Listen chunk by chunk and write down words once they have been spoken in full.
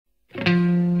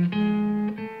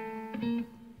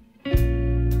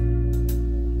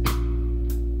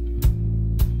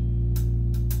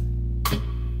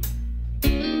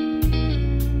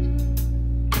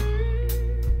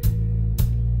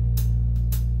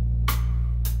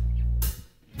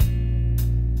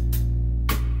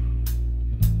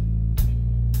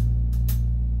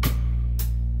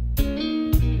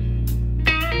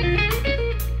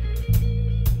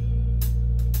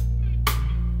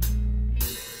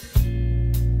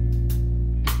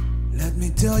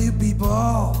tell you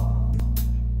people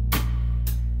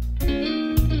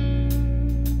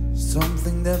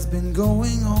something that's been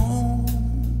going on.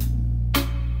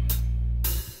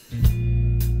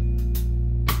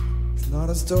 It's not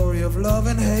a story of love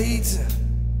and hate.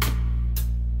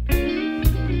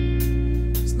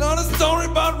 It's not a story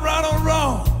about right or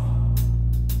wrong.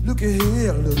 Look at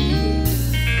here, look here.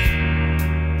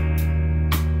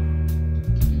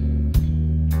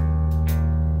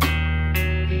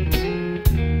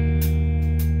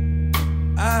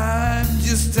 I'm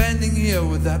just standing here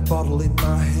with that bottle in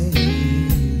my hand,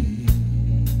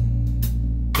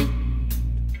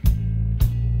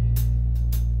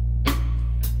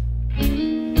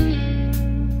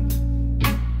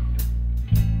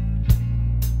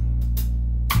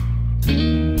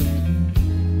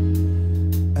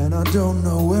 and I don't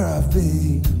know where I've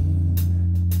been.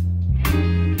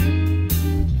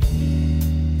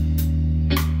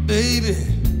 Baby,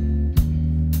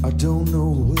 I don't know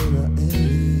where I am.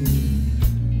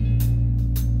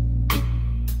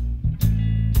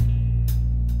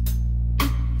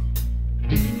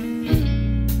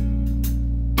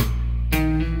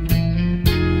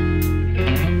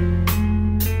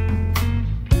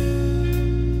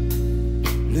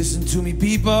 Listen to me,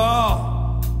 people.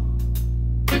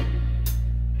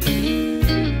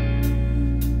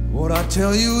 What I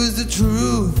tell you is the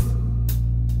truth.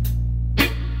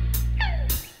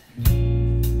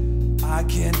 I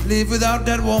can't live without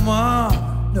that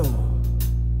woman, no.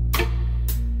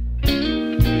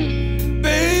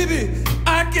 Baby,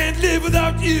 I can't live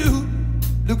without you.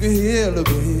 Look at here, look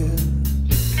at here.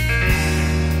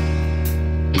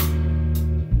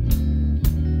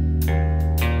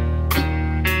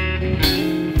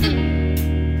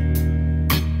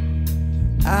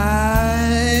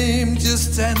 I'm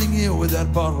just standing here with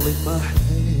that bottle in my hand,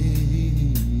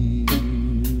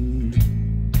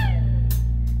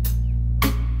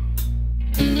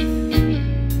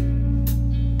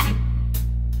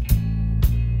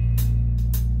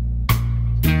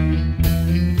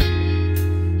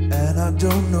 and I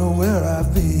don't know where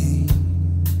I've been,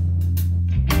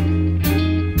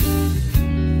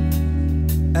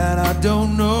 and I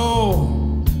don't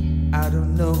know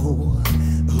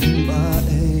who I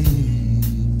am.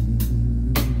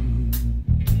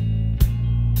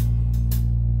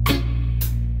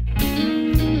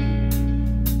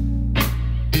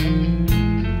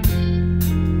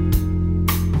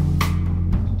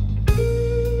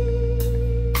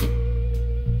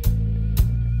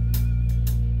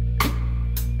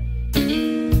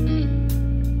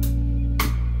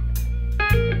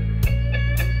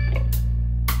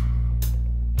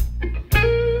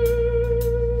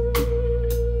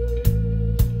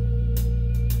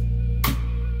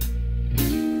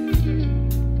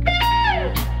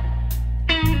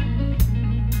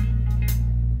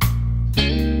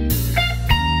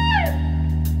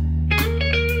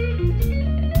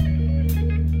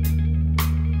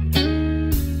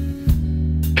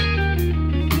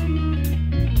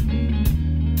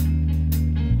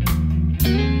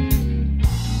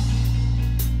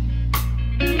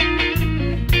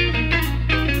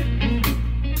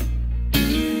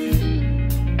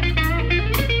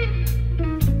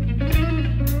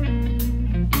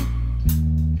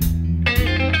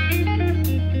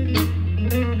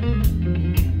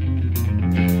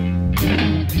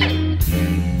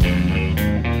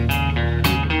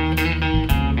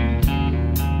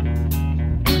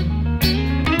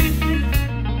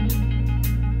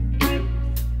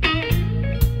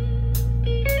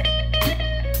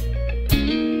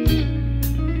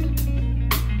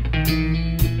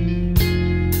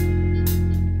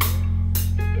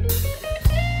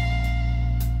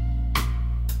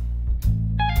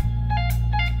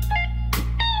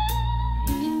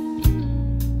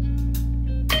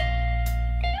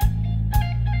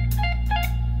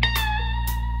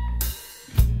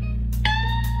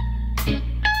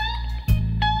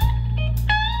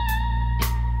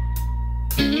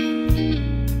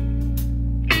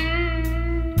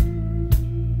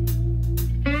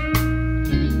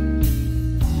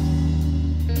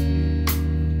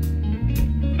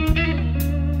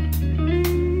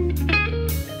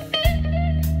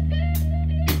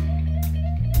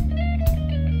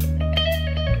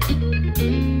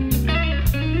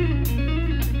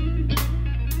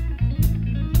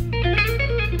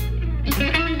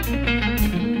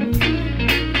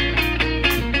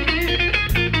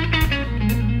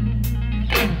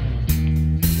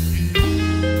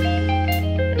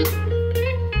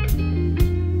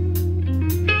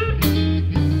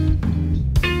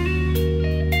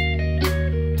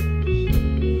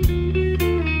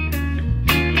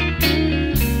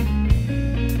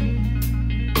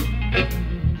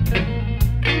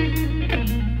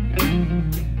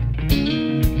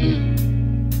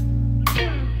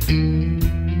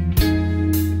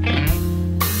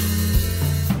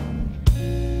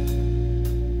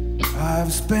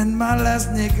 I've spent my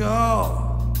last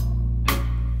nickel,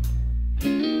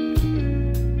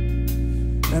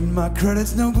 and my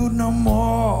credit's no good no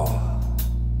more.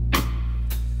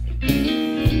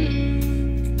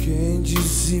 Can't you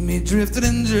see me drifting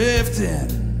and drifting,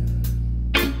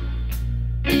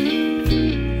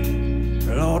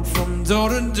 Lord, from door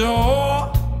to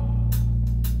door?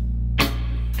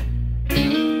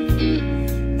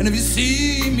 And if you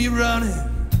see me running,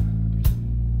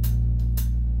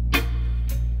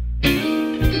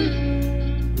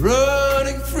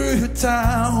 running through your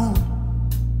town,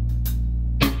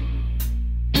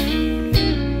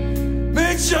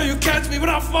 make sure you catch me when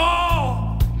I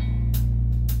fall.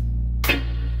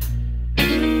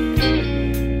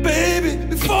 Baby,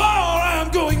 before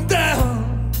I'm going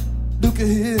down. Look at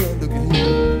here, look at here.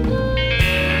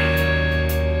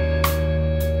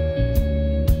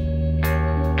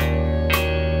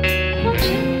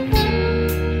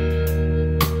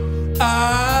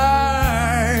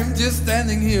 I'm just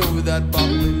standing here with that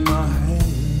bottle in my hand.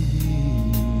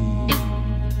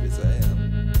 Yes, I am.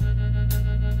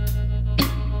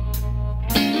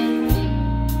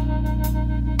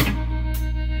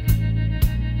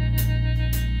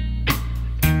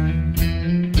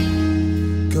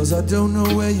 'Cause I don't know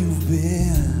where you've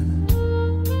been,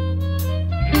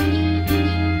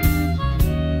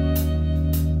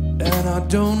 and I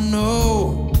don't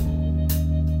know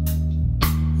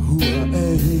who I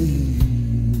am.